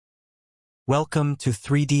Welcome to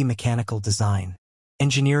 3D Mechanical Design.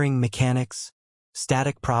 Engineering Mechanics,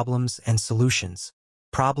 Static Problems and Solutions.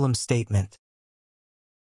 Problem Statement.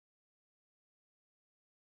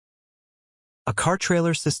 A car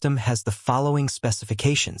trailer system has the following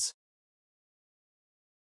specifications.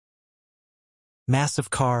 Mass of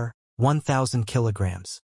car, 1,000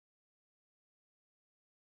 kilograms.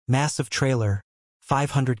 Mass of trailer,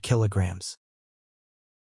 500 kilograms.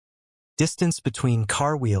 Distance between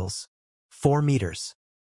car wheels, 4 meters.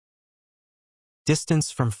 Distance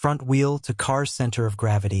from front wheel to car center of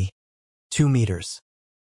gravity, 2 meters.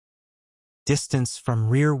 Distance from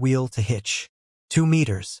rear wheel to hitch, 2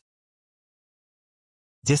 meters.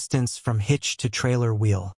 Distance from hitch to trailer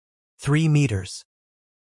wheel, 3 meters.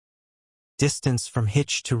 Distance from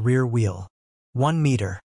hitch to rear wheel, 1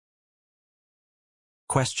 meter.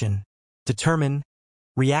 Question. Determine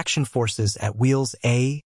reaction forces at wheels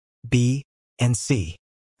A, B, and C.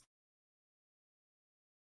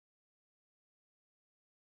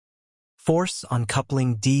 Force on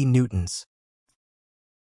coupling D newtons.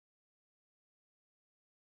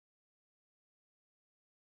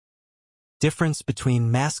 Difference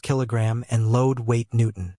between mass kilogram and load weight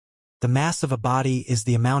newton. The mass of a body is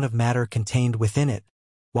the amount of matter contained within it,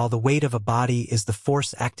 while the weight of a body is the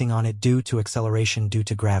force acting on it due to acceleration due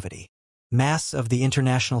to gravity. Mass of the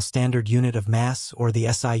International Standard Unit of Mass, or the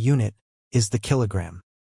SI unit, is the kilogram.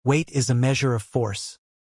 Weight is a measure of force.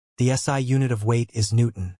 The SI unit of weight is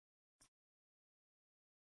newton.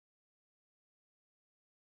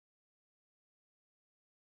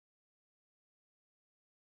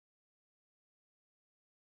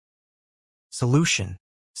 Solution.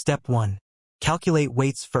 Step 1. Calculate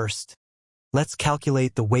weights first. Let's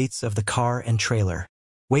calculate the weights of the car and trailer.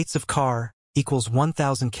 Weights of car equals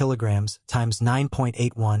 1,000 kilograms times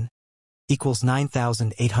 9.81 equals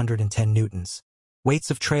 9,810 newtons.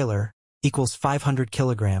 Weights of trailer equals 500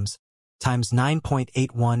 kilograms times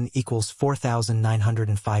 9.81 equals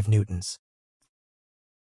 4,905 newtons.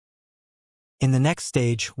 In the next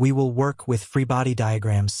stage, we will work with free body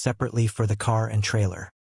diagrams separately for the car and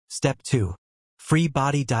trailer. Step 2. Free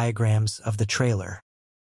body diagrams of the trailer.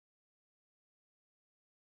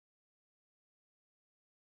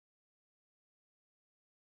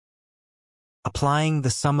 Applying the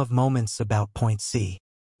sum of moments about point C,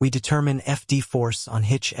 we determine FD force on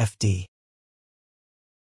hitch FD.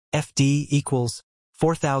 FD equals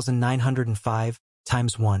 4,905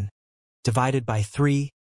 times 1 divided by 3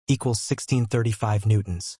 equals 1635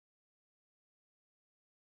 newtons.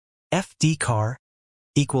 FD car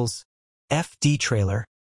equals FD trailer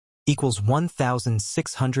equals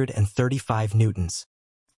 1,635 newtons.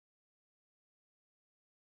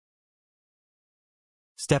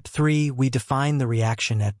 Step 3, we define the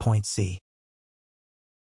reaction at point C.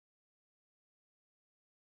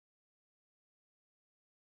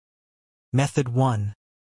 Method 1.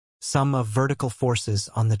 Sum of vertical forces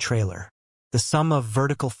on the trailer. The sum of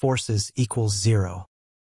vertical forces equals 0.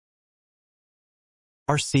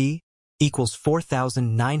 RC equals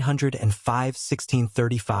 4,905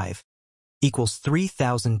 1635 equals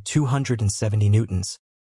 3,270 newtons.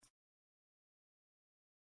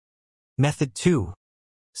 Method 2.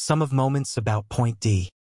 Sum of moments about point D.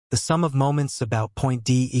 The sum of moments about point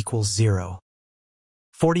D equals 0.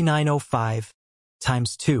 4,905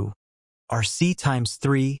 times 2, RC times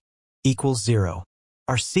 3 equals 0.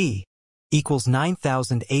 RC equals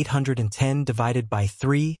 9,810 divided by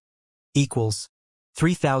 3 equals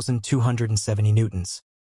 3,270 newtons.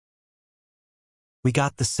 We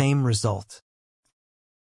got the same result.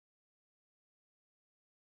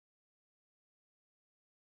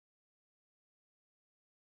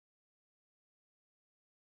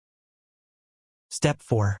 Step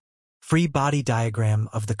 4. Free body diagram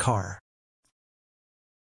of the car.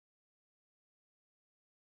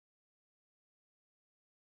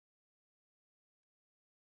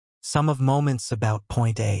 Sum of moments about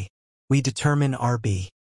point A. We determine RB.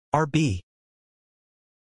 RB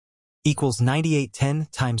equals 9810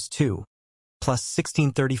 times 2 plus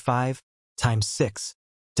 1635 times 6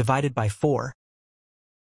 divided by 4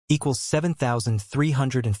 equals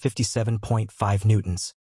 7,357.5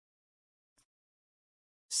 newtons.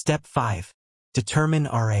 Step 5. Determine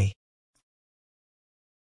RA.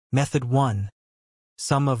 Method 1.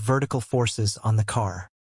 Sum of vertical forces on the car.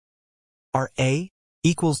 RA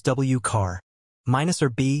equals W car minus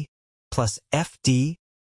RB plus FD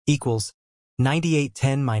equals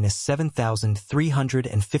 9810 minus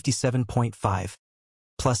 7,357.5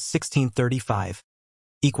 plus 1635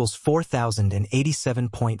 equals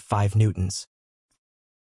 4,087.5 newtons.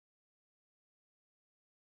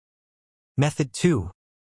 Method 2.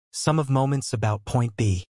 Sum of moments about point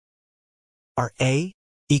B. our A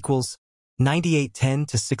equals 9810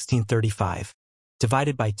 to 1635,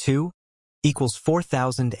 divided by 2 equals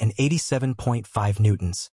 4,087.5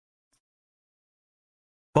 newtons.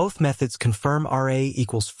 Both methods confirm RA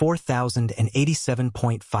equals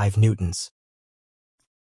 4,087.5 newtons.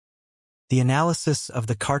 The analysis of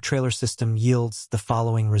the car-trailer system yields the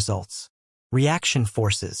following results. Reaction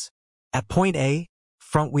forces. At point A,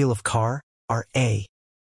 front wheel of car, RA,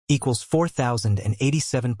 equals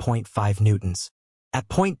 4,087.5 newtons. At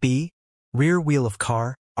point B, rear wheel of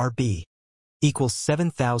car, RB, equals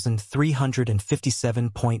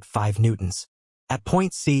 7,357.5 newtons. At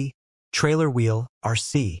point C, trailer wheel,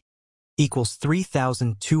 RC, equals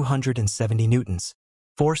 3,270 newtons.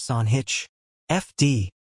 Force on hitch, FD,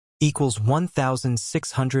 equals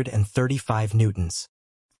 1,635 newtons.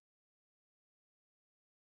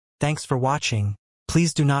 Thanks for watching.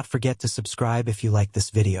 Please do not forget to subscribe if you like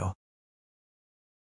this video.